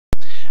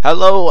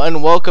Hello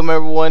and welcome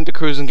everyone to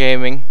Cruising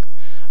Gaming.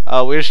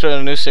 We're starting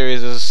a new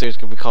series. This series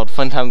going to be called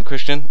Fun Time with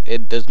Christian.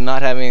 It does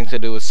not have anything to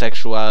do with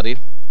sexuality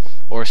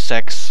or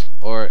sex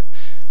or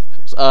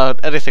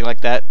anything like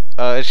that.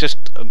 It's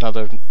just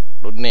another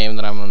name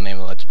that I'm going to name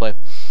the Let's Play.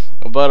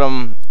 But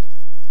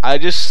I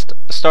just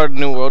started a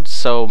new world,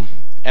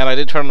 and I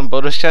did turn on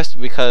bonus chest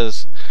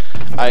because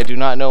I do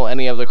not know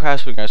any of the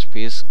crafting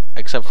recipes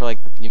except for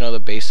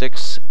the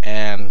basics,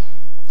 and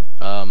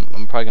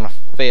I'm probably gonna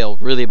fail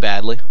really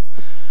badly.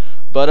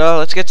 But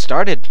let's get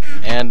started,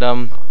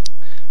 and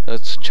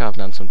let's chop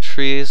down some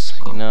trees.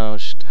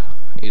 Just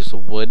use the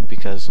wood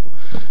because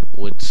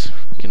wood's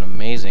freaking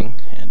amazing.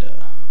 And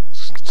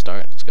let's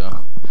start. Let's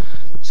go.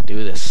 Let's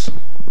do this.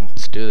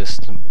 Let's do this.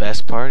 The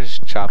best part is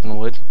chopping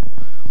wood.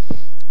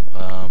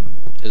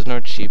 Isn't there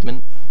an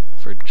achievement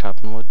for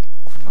chopping wood?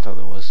 I thought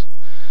there was.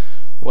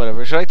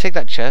 Whatever. Should I take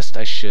that chest?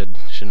 I should,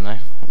 shouldn't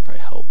I? I'll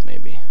probably help,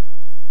 maybe.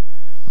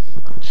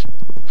 Just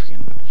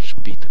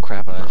beat the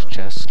crap out of this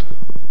chest.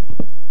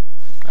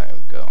 There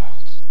we go.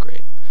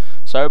 Great.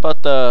 Sorry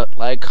about the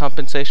lag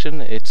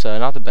compensation. It's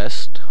not the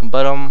best,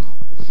 but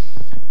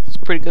it's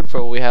pretty good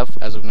for what we have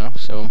as of now.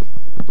 So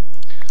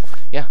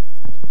yeah,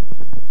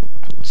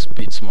 let's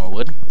beat some more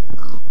wood.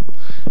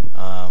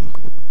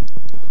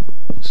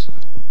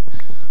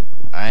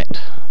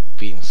 Alright,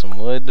 beating some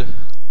wood.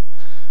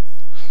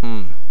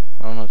 I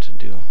don't know what to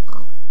do.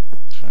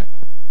 That's right.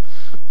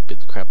 Beat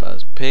the crap out of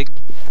this pig.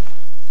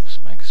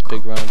 Smack this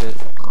pig around a bit.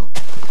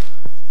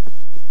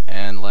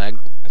 And lag.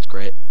 It's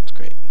great. It's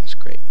great. It's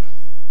great.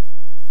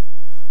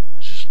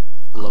 I just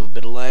love a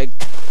bit of lag.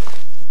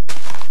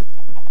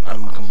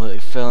 I'm completely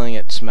failing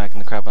at smacking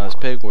the crap out of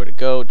this pig. Where'd it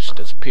go? It just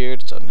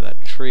disappeared. It's under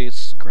that tree.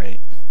 It's great.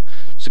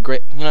 It's a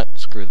great. You know what?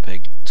 Screw the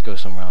pig. Let's go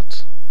somewhere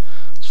else.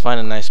 Let's find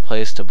a nice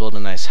place to build a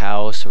nice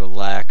house, to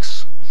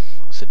relax,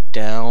 sit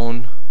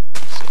down.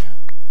 Let's see.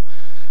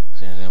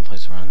 Is there any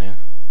place around here?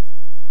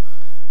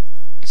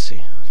 Let's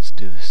see. Let's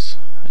do this.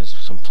 There's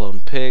some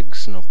floating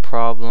pigs, no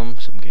problem.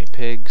 Some gay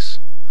pigs.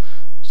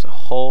 There's a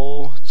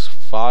hole. It's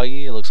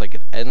foggy. It looks like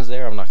it ends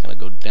there. I'm not going to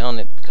go down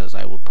it because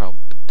I will probably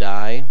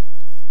die.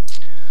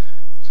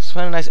 Let's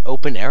find a nice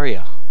open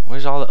area.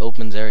 Where's all the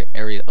opens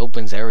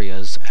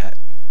areas at?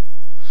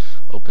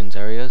 Opens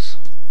areas?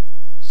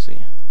 Let's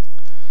see.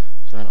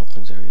 Is there an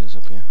opens areas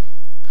up here?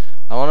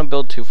 I want to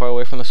build too far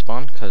away from the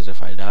spawn because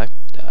if I die,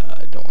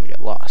 I don't want to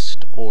get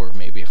lost. Or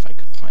maybe if I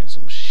could find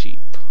some sheep.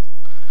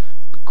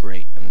 It'd be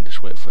great. And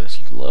just wait for this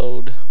to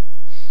load.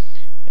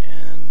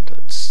 And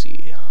let's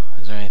see.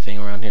 Is there anything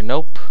around here?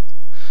 Nope.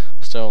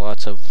 Still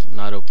lots of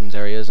not opens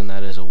areas, and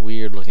that is a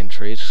weird looking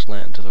tree just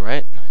slanting to the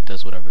right. It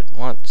does whatever it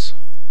wants.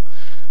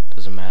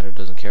 Doesn't matter,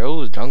 doesn't care.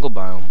 Ooh, jungle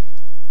biome.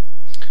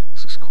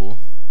 This looks cool.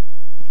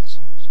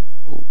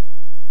 Ooh.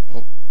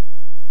 Oh.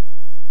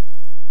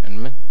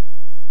 Enderman.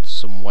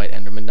 Some white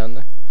enderman down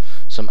there.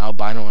 Some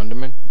albino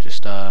enderman.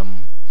 Just they're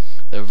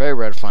very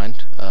rare to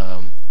find.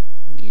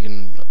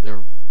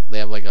 They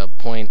have like a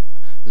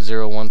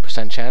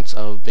 0.01% chance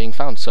of being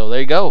found. So there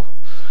you go.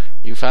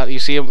 Saw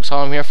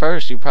him here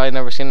first. You've probably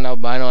never seen an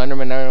albino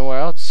enderman anywhere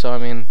else. So I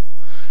mean,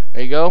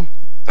 there you go.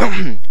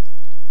 I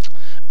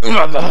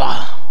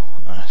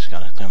just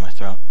gotta clear my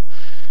throat.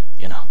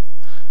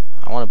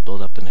 I want to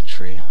build up in a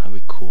tree. That'd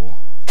be cool.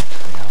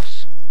 Tree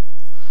house.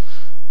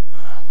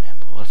 Oh man,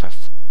 but what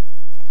if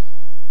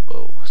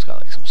whoa, it's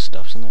got like some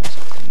stuffs in there. It's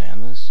like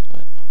bananas.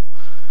 What?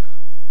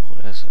 Oh,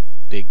 that's a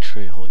big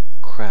tree. Holy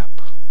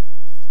crap.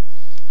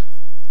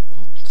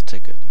 Ooh, let's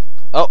take it.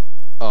 Oh,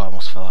 I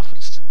almost fell off.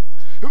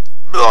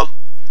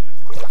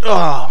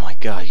 Oh my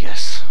god,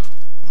 yes.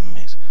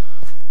 Amazing.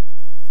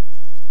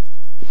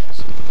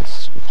 So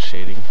this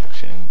shading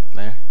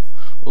there.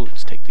 Oh,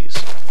 let's take these.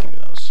 Give me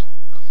those.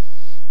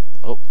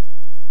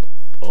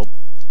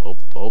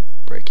 Oh,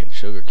 breaking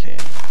sugar cane.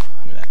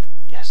 Give me that.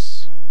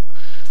 Yes.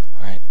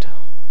 Alright,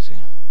 let's see.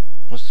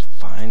 What's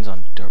vines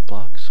on dirt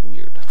blocks?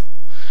 Weird.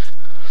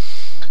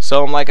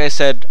 So, like I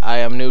said, I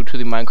am new to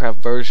the Minecraft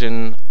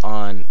version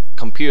on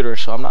computer,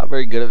 so I'm not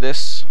very good at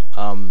this.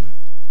 I'm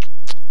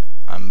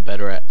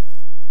better at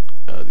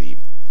the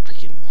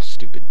freaking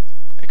stupid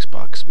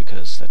Xbox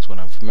because that's what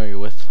I'm familiar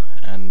with,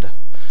 and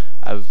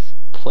I've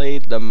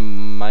played the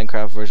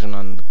Minecraft version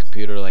on the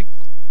computer like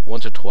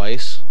once or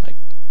twice. Like,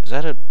 is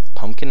that a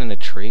pumpkin in a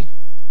tree?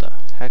 What the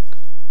heck?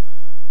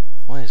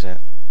 What is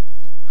that?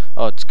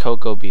 Oh, it's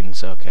cocoa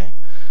beans. Okay.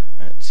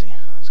 Alright, let's see.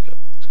 Let's go.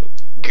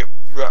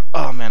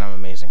 Oh man, I'm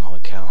amazing. Holy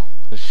cow.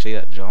 Let's see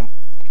that jump.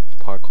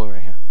 Parkour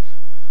right here.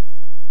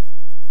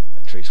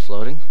 That tree's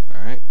floating.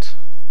 Alright.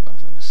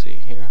 Nothing to see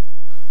here.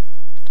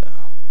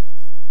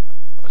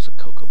 Where's the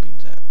cocoa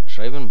beans at?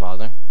 Should I even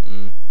bother?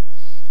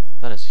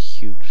 That is a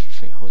huge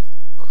tree. Holy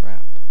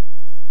crap.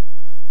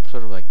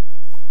 Sort of like,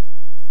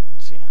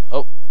 let's see.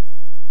 Oh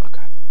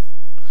god.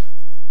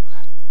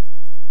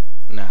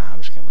 Nah,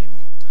 I'm just gonna leave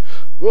him.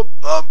 Whoop,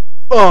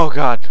 oh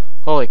god.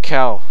 Holy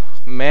cow.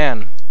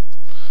 Man.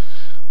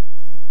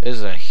 This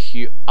is a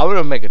huge. I'm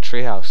gonna make a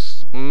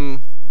treehouse.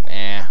 I'd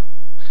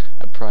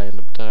probably end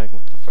up dying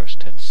with the first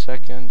 10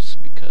 seconds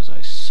because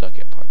I suck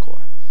at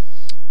parkour.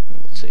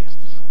 Let's see.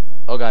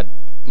 Oh god,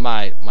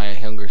 my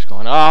hunger's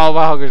going. Oh,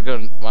 my hunger's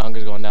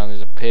going down.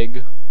 There's a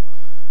pig.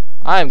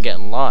 I'm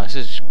getting lost.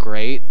 This is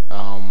great.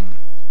 Oh.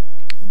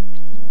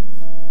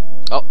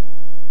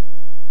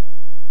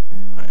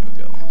 Alright,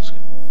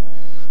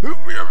 here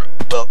we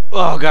go.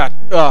 Oh god.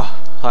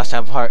 Oh, last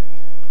half heart.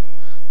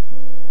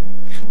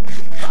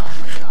 Oh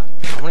my god.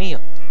 How many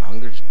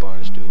hunger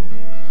bars do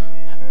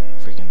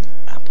freaking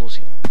apples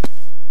heal?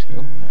 2?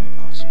 Alright,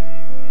 awesome.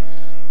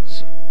 Let's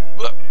see.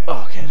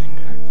 Oh, okay, I didn't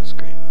get it. That's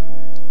great.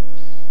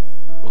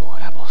 Oh,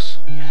 apples.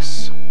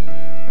 Yes.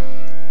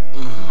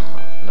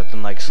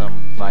 Nothing like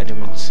some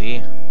vitamin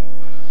C.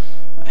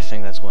 I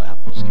think that's what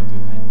apples give you,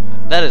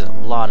 right? That is a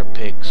lot of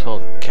pigs.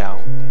 Holy cow.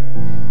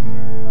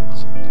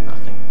 That's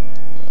nothing.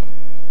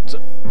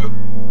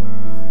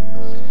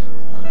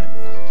 Alright.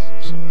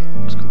 So,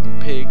 let's group of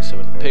pigs. So,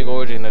 in the pig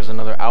origin, there's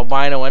another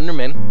albino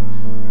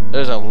enderman.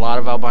 There's a lot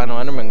of albino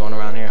endermen going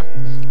around here.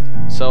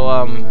 So,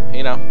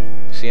 you know,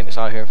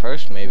 saw it here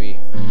first. Maybe,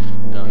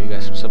 you know, you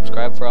guys should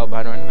subscribe for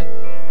albino endermen.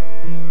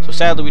 So,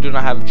 sadly, we do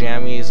not have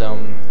Jammy's,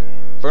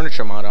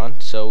 furniture mod on,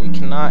 so we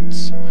cannot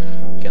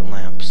get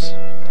lamps.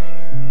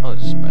 Dang it. Oh,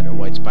 there's a spider,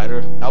 white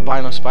spider,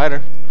 albino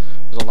spider.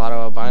 There's a lot of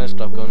albino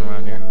stuff going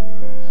around here.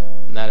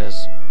 And that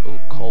is, ooh,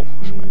 coal.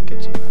 Should probably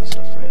get some of that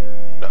stuff, right?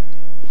 No.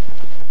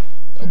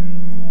 Nope.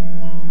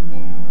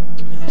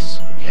 Give me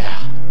this.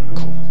 Yeah,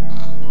 coal.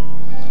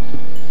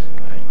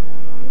 Alright.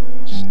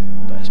 Just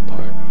the best part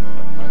of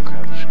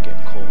Minecraft is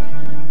getting coal.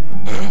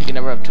 You can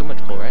never have too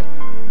much coal, right?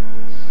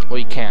 Well,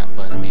 you can't,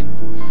 but I mean,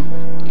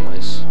 you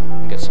always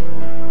get some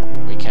more.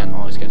 We can't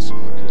always get some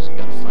more because you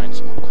gotta find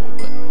some more coal,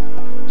 but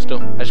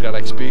still, I just got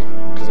XP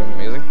because I'm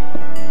amazing.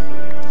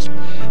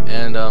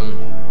 And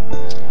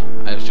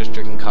I was just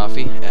drinking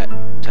coffee at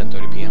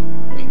 10:30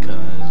 p.m.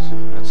 because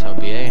that's how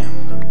BA I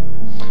am.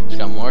 Just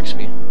got more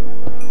XP.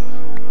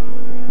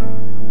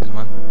 Come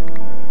on.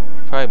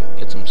 Probably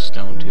get some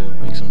stone too.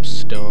 Make some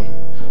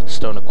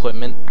stone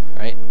equipment,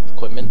 right?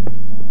 Equipment.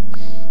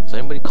 Does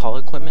anybody call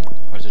it equipment,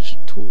 or is it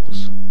just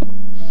tools?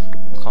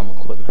 I call them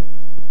equipment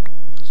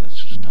because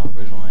that's just how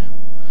original I am.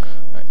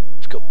 Alright,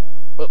 let's go.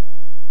 Oh,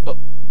 oh,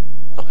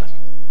 oh god.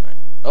 Alright,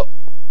 oh,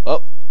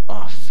 oh,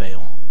 oh,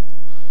 fail.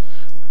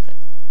 Alright,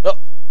 oh,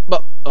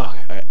 oh,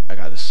 okay, alright, I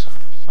got this.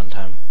 Fun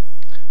time.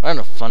 I'm having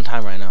a fun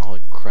time right now.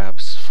 Holy crap,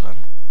 it's fun.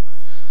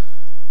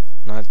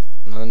 Nothing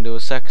to do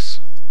with sex.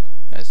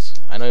 Guys,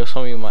 I know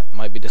some of you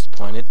might be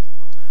disappointed,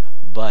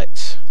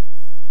 but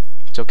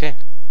it's okay.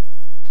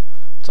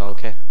 It's all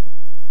okay.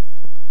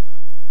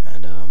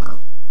 And,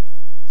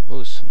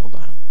 ooh, snow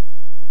biome.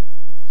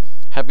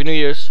 Happy New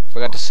Year's.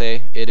 Forgot to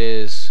say, it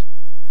is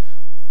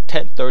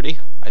 10:30,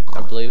 I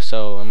believe,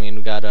 so, I mean,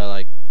 we got,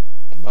 like,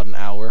 about an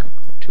hour,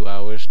 2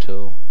 hours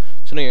till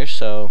New Year's,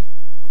 so,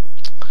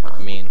 I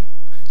mean,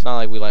 it's not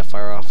like we light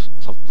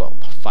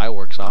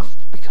fireworks off,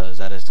 because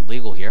that is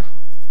illegal here.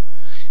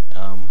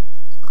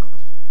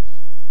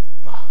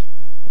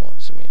 What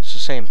does it mean? It's the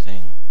same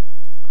thing.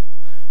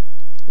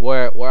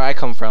 Where I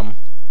come from,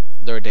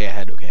 they're a day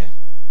ahead, okay?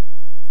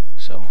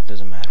 So, it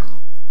doesn't matter.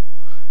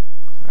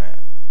 Alright.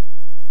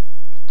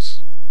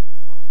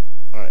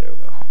 Alright, there we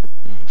go.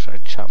 Should I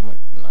chop my...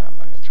 Nah, I'm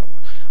not gonna chop my...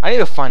 I need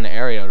to find an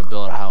area to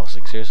build a house.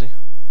 Like, seriously?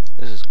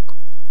 This is...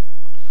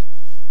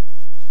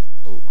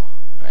 Ooh.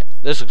 Alright,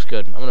 this looks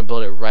good. I'm gonna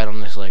build it right on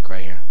this lake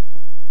right here.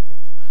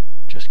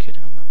 Just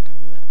kidding, I'm not gonna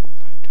do that. I'm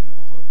probably turn it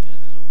horribly. This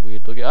is a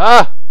weird looking...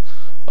 Ah!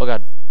 Oh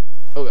god.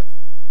 Oh god.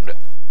 Let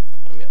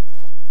me up.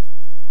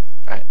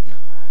 Alright.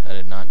 I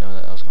did not know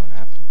that was going to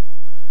happen.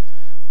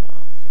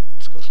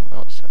 Let's go somewhere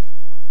else then.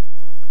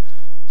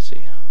 Let's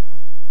see.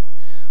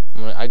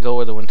 I go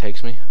where the wind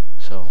takes me,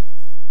 so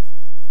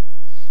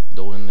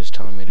the wind is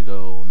telling me to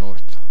go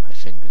north. I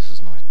think this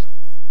is north.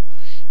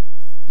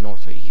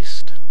 North or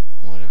east.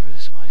 Whatever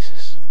this place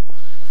is.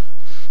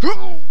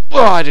 Oh,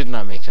 I did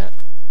not make that.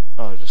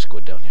 Oh, I'll just go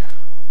down here.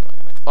 I'm not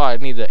gonna... Oh, I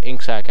need the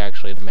ink sac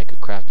actually to make a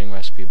crafting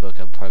recipe book.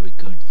 That'd probably be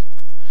good.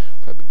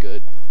 Probably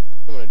good.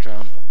 I'm gonna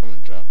drown. I'm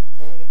gonna drown.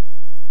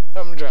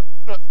 I'm gonna drown.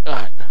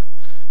 Alright.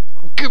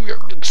 Give me your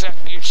ink sac,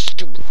 you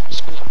stupid.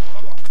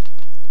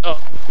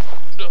 Oh.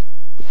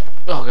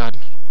 Oh god.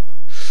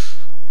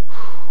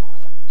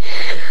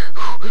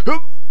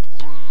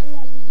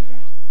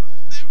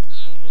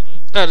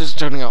 That is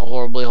turning out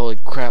horribly. Holy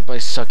crap, I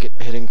suck at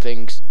hitting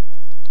things.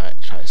 Alright,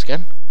 try this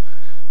again.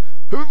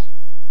 Give me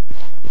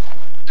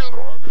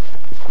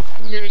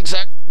your ink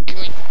sac. Give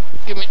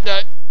me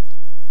that.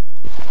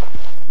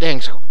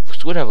 Dang,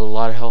 Squid have a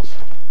lot of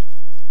health.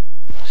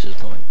 This is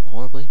going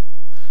horribly.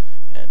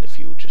 And if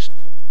you would just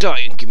die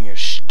and give me your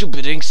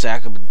stupid ink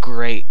sac, it'd be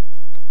great.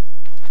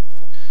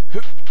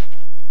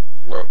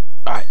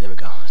 Alright, there we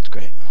go. That's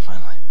great,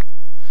 finally.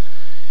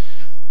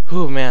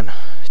 Whew, man.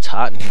 It's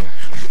hot in here.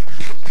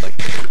 It's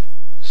like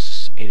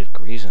 8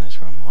 degrees in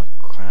this room. Holy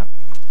crap.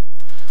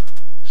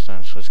 So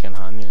it's getting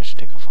hot in here. I should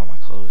take off all my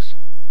clothes.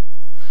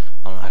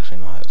 I don't actually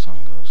know how that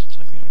song goes. It's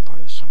like the only part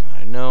of the song that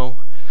I know.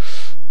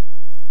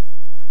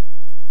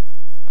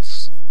 I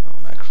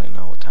don't actually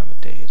know what time of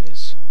day it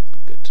is.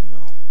 It'd be good to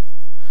know.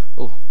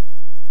 Ooh.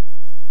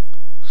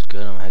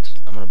 good.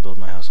 I'm gonna build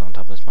my house on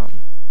top of this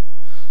mountain.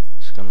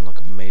 It's gonna look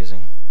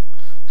amazing.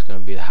 It's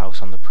gonna be the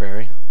house on the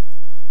prairie.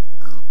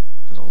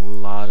 There's a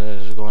lot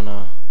of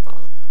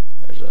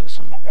there's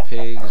some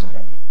pigs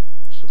and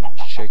some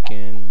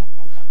chicken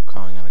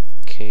crawling out a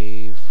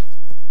cave.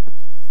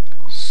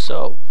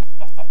 So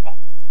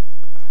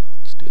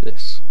let's do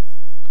this.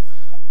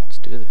 Let's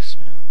do this,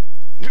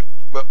 man.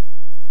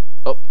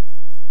 Oh,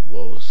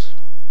 whoa's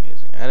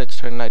amazing. And it's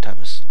turning nighttime.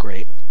 This is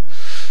great.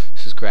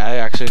 This is great. I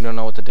actually don't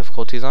know what the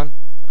difficulty's on.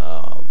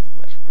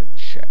 Let's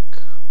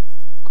check.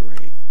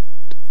 Great.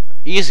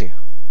 Easy.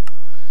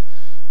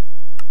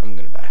 I'm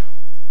gonna die.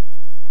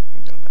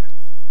 I'm gonna die.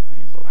 I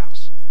need to build a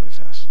house really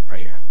fast.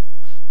 Right here.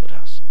 Build a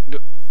house.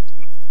 Give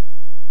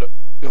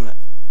me that.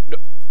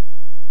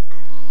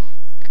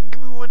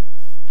 Give me wood.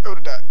 I'm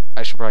gonna die.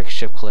 I should probably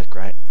shift click,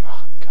 right?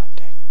 Oh, god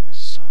dang it. I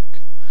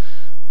suck.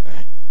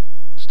 Alright.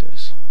 Let's do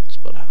this. Let's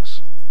build a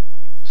house.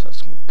 So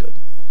that's gonna be good.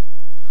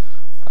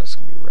 That's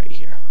gonna be right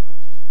here.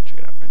 Check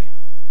it out. Ready?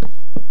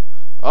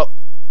 Oh!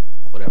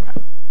 Whatever.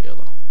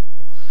 YOLO.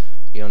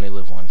 You only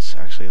live once.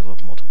 Actually, you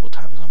live multiple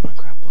times on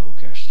Minecraft, but who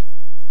cares?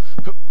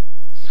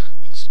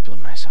 Let's build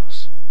a nice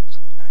house. It's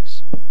gonna be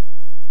nice.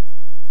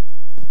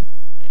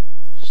 Right.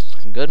 This is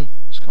looking good.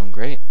 It's going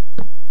great.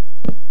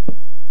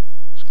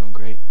 It's going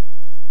great.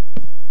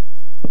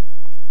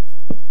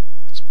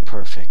 It's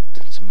perfect.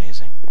 It's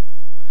amazing.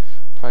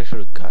 Probably should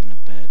have gotten a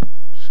bed.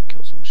 Just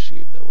killed some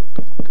sheep. That would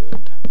have been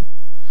good.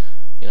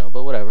 You know,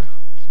 but whatever.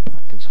 I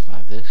can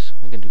survive this.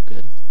 I can do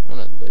good. I'm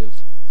gonna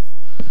live.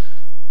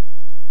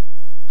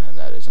 And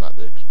that is not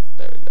the.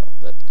 There we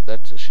go.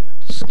 That's a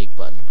sneak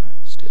button. Alright,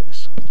 let's do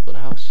this. Let's build a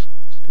house.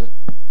 Let's do it.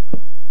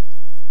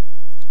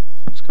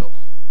 Let's go.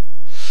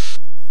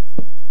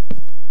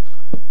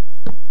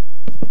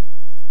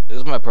 This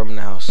is my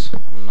permanent house.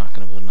 I'm not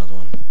gonna build another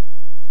one.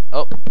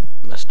 Oh,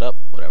 messed up.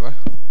 Whatever.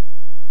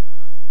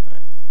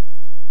 Alright.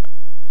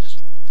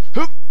 Just.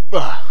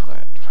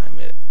 Alright, I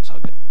made it. It's all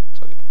good.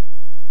 It's all good.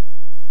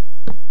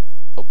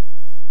 Oh.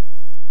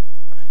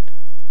 Alright.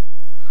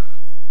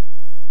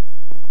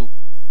 Ooh.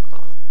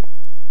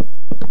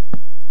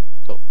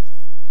 Oh.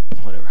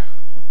 Whatever.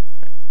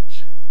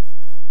 Alright.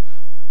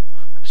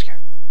 I'm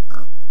scared.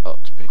 Oh,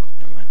 it's big.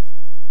 Never mind.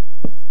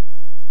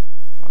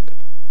 All good.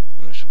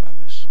 I'm gonna survive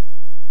this.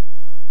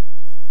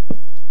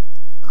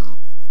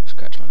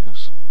 Scratch my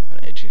nose. I'm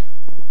gonna age you.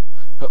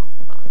 Oh.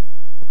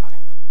 Okay.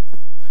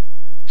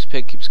 This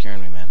pig keeps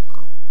scaring me, man.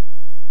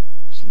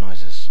 These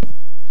noises.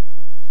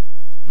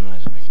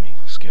 Noises make me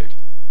scared.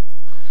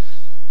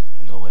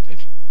 Go away,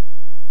 pig.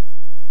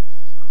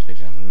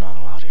 Pig, I'm not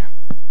allowed here.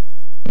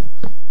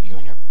 You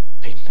and your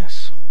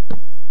pinkness.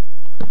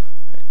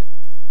 Alright.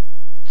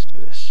 Let's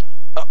do this.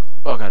 Oh!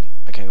 Oh god.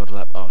 I can't go to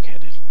that. Oh, okay, I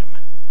did. Never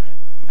mind. Alright.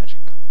 Magic.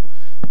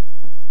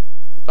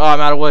 Oh,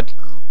 I'm out of wood.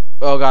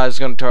 Oh god, it's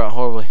gonna turn out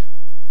horribly.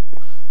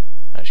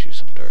 I shoot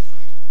some dirt.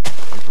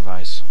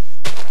 Improvise.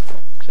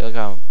 See, look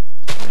how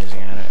amazing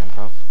I am at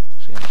improv.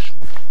 See,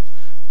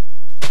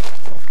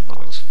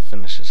 let's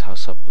finish this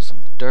house up with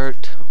some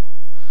dirt.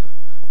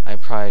 I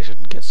probably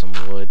should get some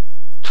wood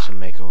to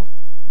make a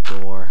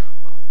door.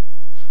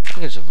 I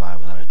can survive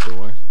without a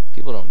door.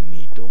 People don't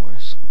need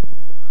doors.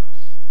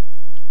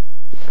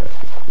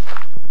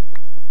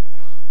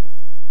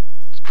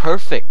 It's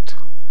perfect.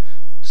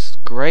 It's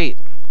great.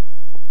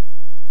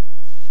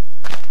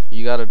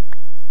 You gotta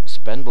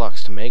spend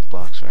blocks to make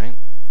blocks, right?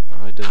 It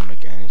really doesn't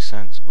make any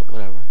sense, but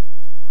whatever.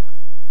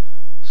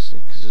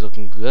 See, 'cause it's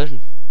looking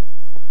good.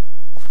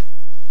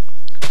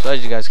 So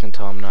as you guys can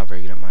tell, I'm not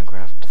very good at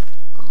Minecraft,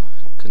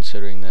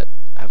 considering that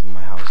half of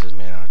my house is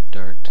made out of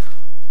dirt.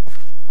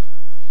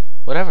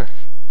 Whatever.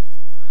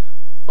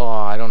 Oh,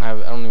 I don't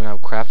even have a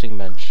crafting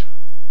bench.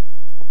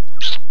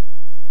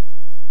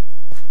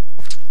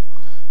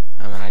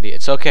 I have an idea.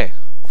 It's okay.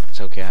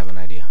 It's okay. I have an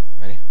idea.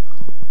 Ready?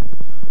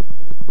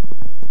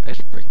 I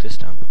should break this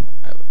down.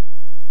 I have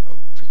a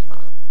freaking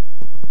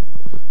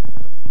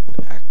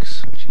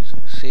axe. Jesus.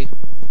 See?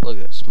 Look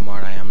at how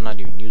smart I am. I'm not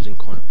even using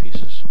corner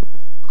pieces.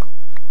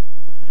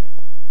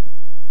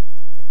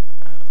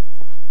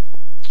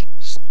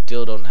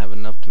 Still don't have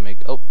enough to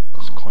make. Oh,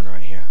 there's a corner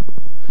right here.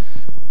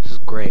 This is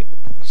great.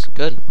 It's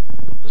good.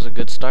 This is a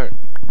good start.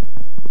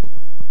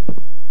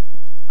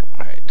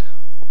 Alright.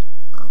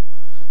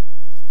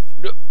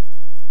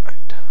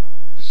 Alright.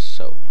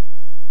 So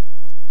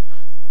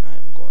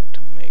I'm going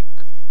to make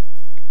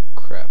a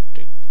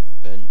crafting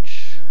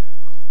bench.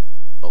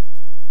 Oh.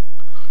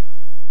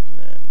 And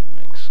then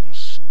make some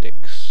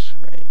sticks,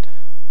 right?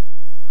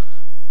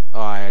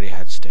 Oh, I already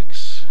had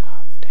sticks.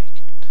 Oh, take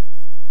it.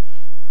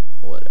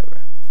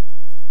 Whatever.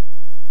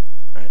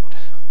 Right.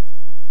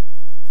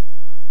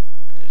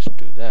 Just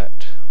do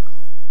that.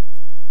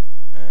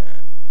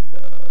 And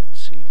let's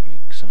see,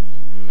 make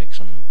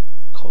some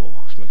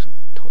coal. Let's make some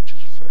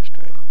torches first,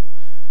 right?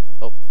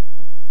 Oh.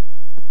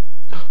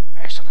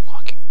 I hear something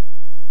walking.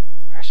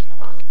 I hear something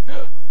walking.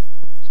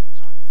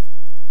 Someone's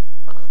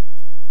walking.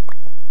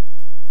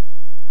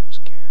 I'm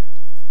scared.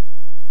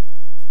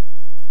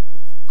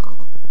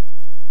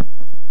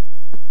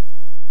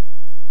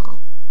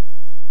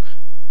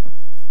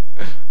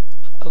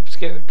 I'm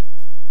scared.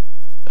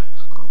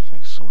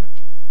 Make a sword.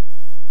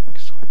 Make a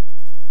sword.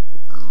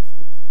 Oh.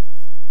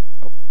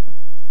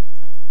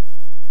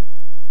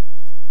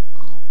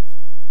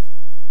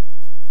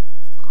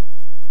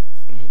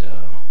 And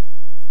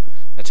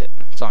that's it.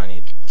 That's all I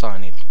need. That's all I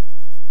need.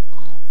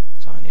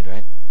 That's all I need,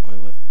 right? Wait,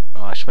 what?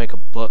 Oh, I should make a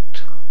book.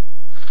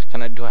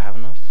 Can I? Do I have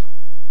enough?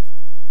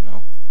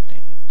 No.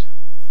 Dang it.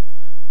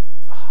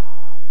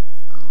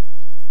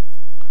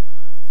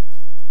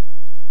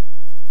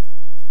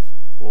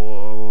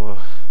 Whoa.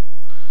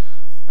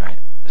 Alright,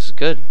 this is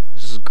good.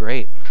 This is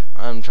great.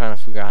 I'm trying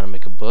to figure out how to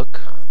make a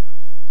book.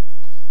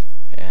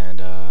 And,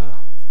 no.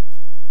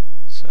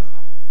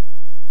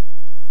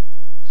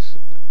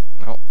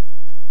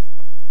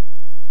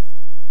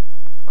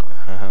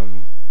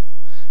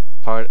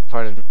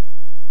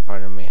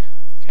 Pardon me.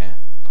 Okay,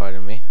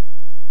 pardon me.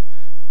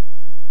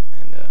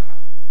 And,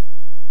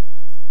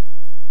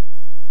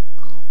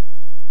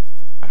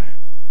 alright.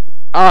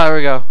 Oh, there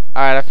we go.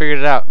 Alright, I figured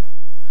it out.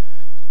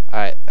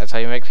 Alright, that's how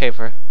you make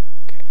paper.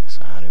 Okay,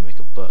 so how do you make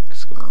a book?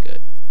 It's gonna be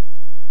good.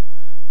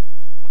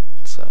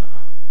 So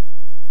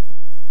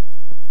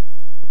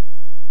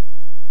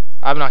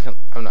I'm not.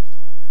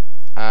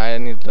 I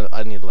need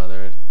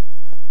leather. Is there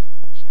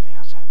anything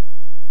outside?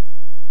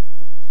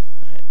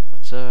 Alright,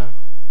 let's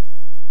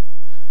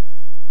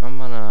I'm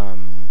gonna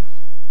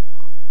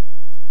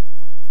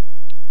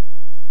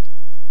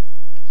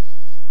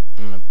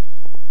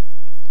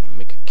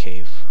make a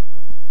cave.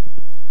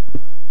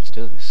 Let's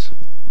do this.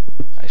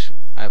 I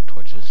have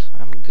torches.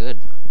 I'm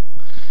good.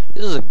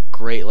 This is a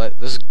great.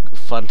 This is a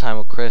fun time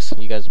with Kris.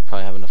 You guys are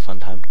probably having a fun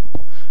time,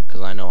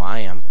 because I know I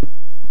am.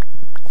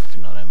 If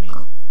you know what I mean.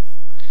 All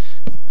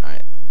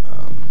right.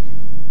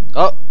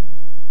 Oh,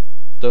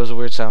 that was a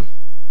weird sound.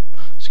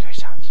 Scary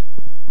sounds.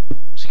 I'm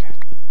scared.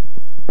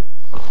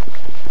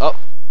 Oh,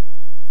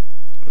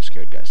 I'm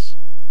scared, guys.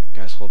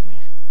 Guys, hold me.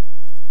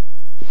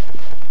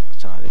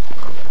 That's not it.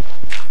 All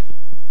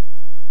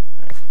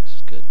right. This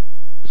is good.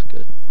 This is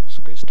good. This is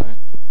a great start.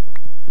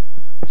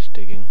 Just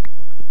digging.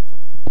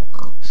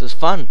 This is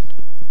fun.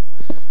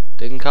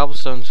 Digging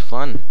cobblestone's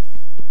fun.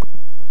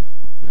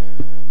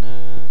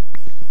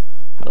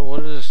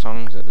 What are the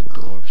songs that the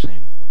dwarves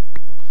sing?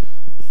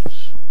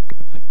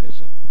 Like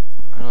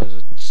I know there's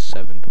a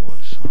 7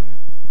 dwarves song,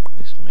 at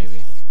least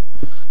maybe.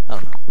 I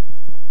don't know.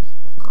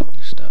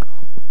 Just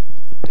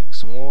dig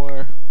some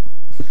more.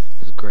 This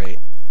is great.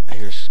 I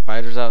hear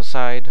spiders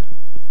outside.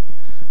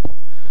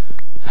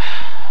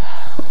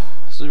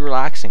 This is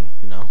relaxing,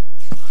 you know.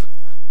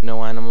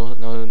 No animals,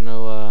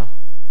 no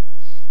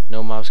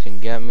mobs can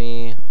get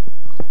me.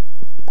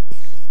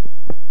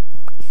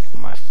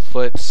 My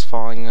foot's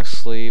falling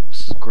asleep.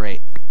 This is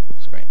great.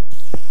 It's great.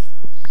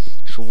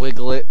 Just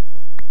wiggle it,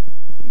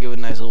 give it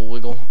a nice little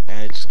wiggle,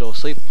 and it's still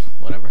asleep.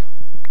 Whatever.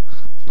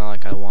 It's not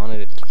like I wanted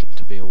it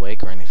to be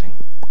awake or anything.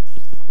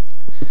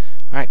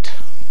 Alright.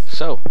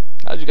 So,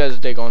 how's you guys'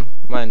 day going?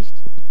 Mine's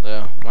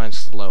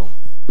slow.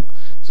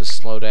 It's a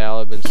slow day.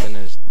 All I've been sitting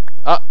is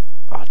oh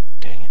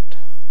dang it.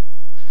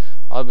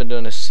 All I've been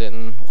doing is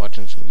sitting,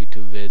 watching some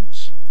YouTube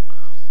vids.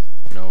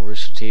 You know,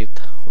 Rooster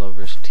Teeth, love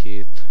Rooster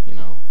Teeth, you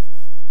know.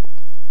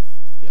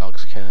 The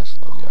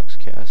Oxcast, love the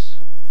Oxcast.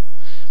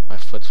 My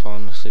foot's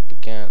falling asleep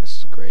again, this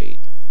is great.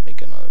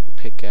 Make another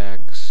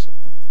pickaxe.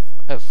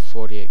 I have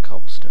 48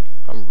 cobblestone.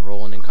 I'm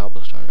rolling in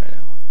cobblestone right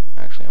now.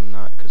 Actually, I'm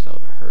not, because that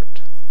would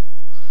hurt.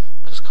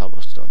 Because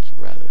cobblestone's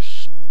rather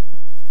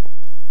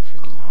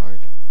freaking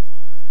hard.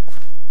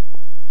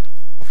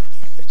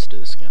 Alright, let's do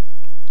this again.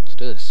 Let's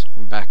do this.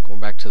 We're back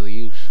to the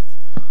use.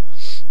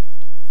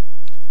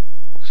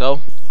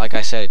 So, like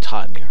I said, it's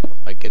hot in here.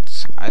 Like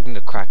I need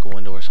to crack a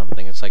window or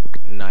something. It's like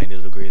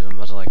 90 degrees. I'm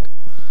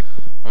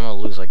gonna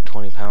lose like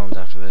 20 pounds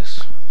after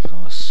this.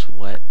 All the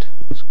sweat.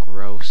 It's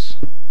gross.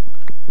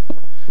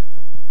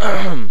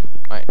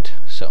 Right,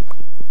 so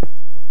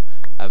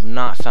I've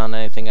not found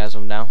anything as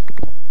of now.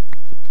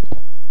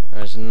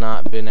 There's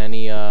not been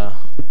any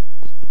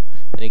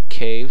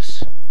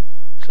caves,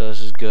 so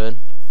this is good.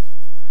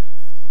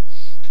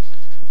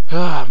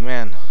 Oh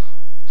man.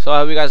 So I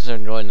hope you guys are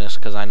enjoying this,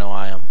 because I know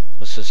I am.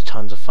 This is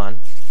tons of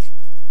fun.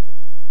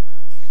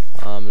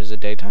 Is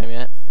it daytime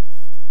yet?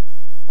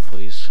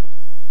 Please.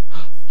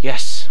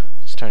 Yes!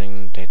 It's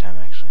turning daytime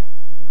actually.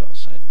 I'll go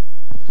outside.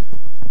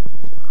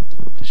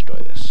 Destroy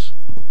this.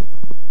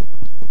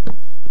 Right.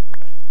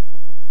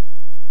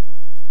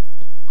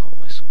 Pull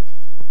my sword.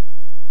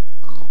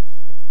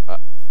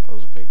 That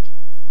was a pig.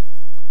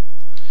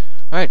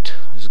 Alright,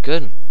 this is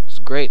good. This is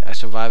great. I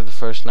survived the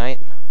first night.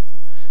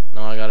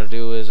 Now all I gotta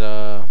do is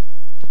I'm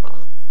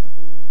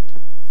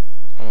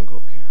gonna go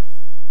up here.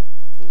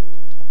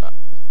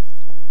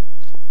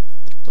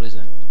 What is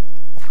that?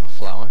 A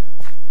flower?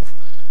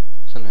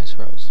 It's a nice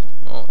rose.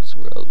 Oh, it's a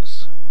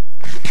rose.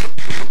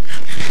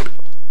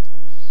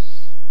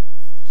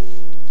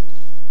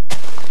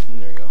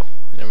 There we go.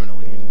 You never know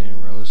when you need a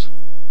rose.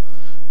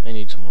 I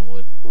need some more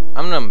wood.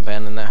 I'm gonna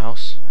abandon that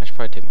house. I should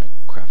probably take my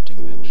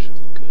crafting bench.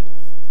 Good.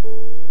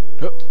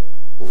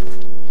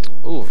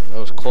 Ooh, there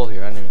was coal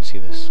here. I didn't even see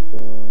this.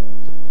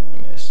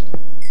 Give me this.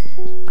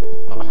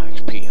 Oh.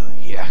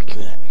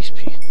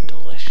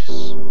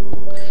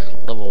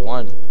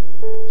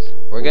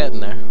 we're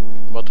getting there.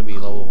 We're gonna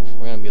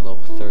be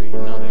level 30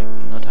 in no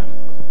time.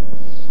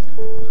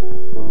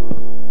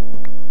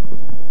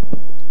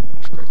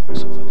 Let's break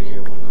myself out of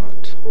here, why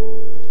not?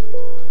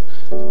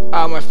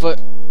 Ah, my foot.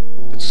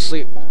 It's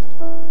asleep.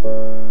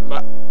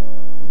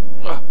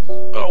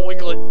 Oh,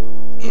 wiggle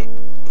it.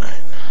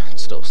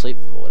 It's still asleep,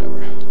 but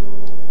whatever.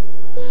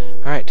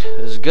 Alright,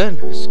 this is good.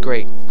 This is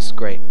great. This is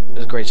great. This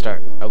is a great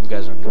start. I hope you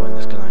guys are enjoying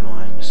this, because I know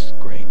I am. This is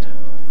great.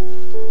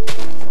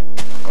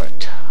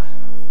 Alright.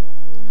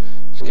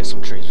 Let's get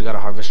some trees. We gotta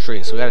harvest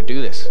trees. So we gotta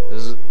do this.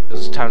 This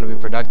is time to be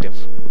productive.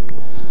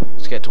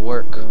 Let's get to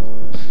work.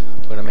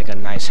 We're gonna make a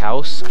nice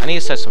house. I need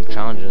to set some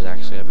challenges,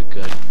 actually. That'd be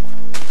good.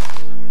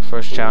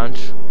 First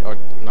challenge, or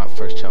not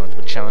first challenge,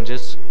 but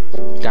challenges.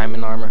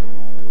 Diamond armor.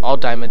 All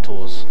diamond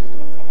tools.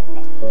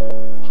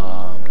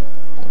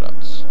 What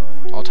else?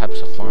 All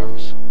types of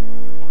farms.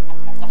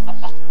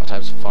 All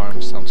types of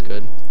farms, sounds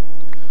good.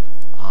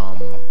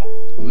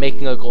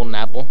 Making a golden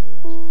apple.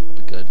 That'd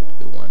be good.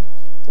 Good one.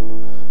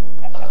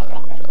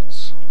 What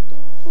else?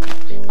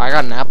 I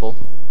got an apple.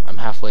 I'm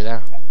halfway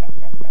there.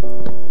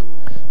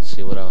 Let's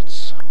see what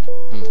else.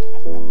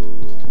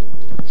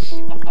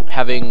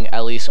 Having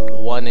at least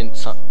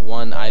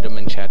one item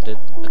enchanted.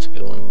 That's a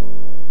good one.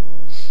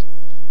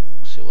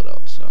 Let's see what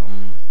else.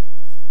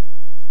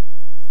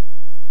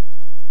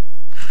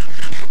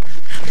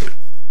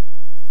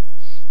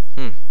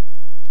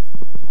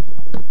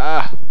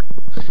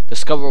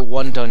 Discover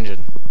one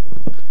dungeon.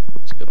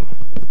 That's a good one.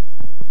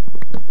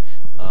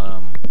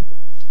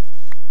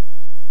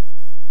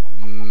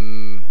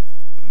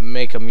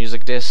 Make a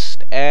music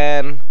disc,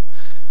 and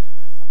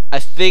I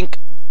think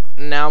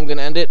now I'm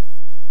gonna end it.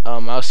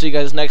 I'll see you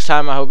guys next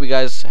time. I hope you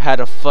guys had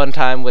a fun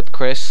time with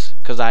Kris,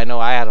 because I know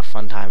I had a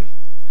fun time.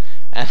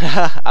 And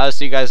I'll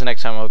see you guys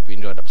next time. I hope you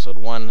enjoyed episode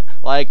 1.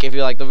 Like if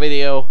you liked the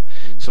video,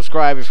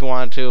 subscribe if you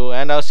want to,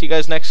 and I'll see you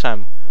guys next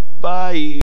time. Bye.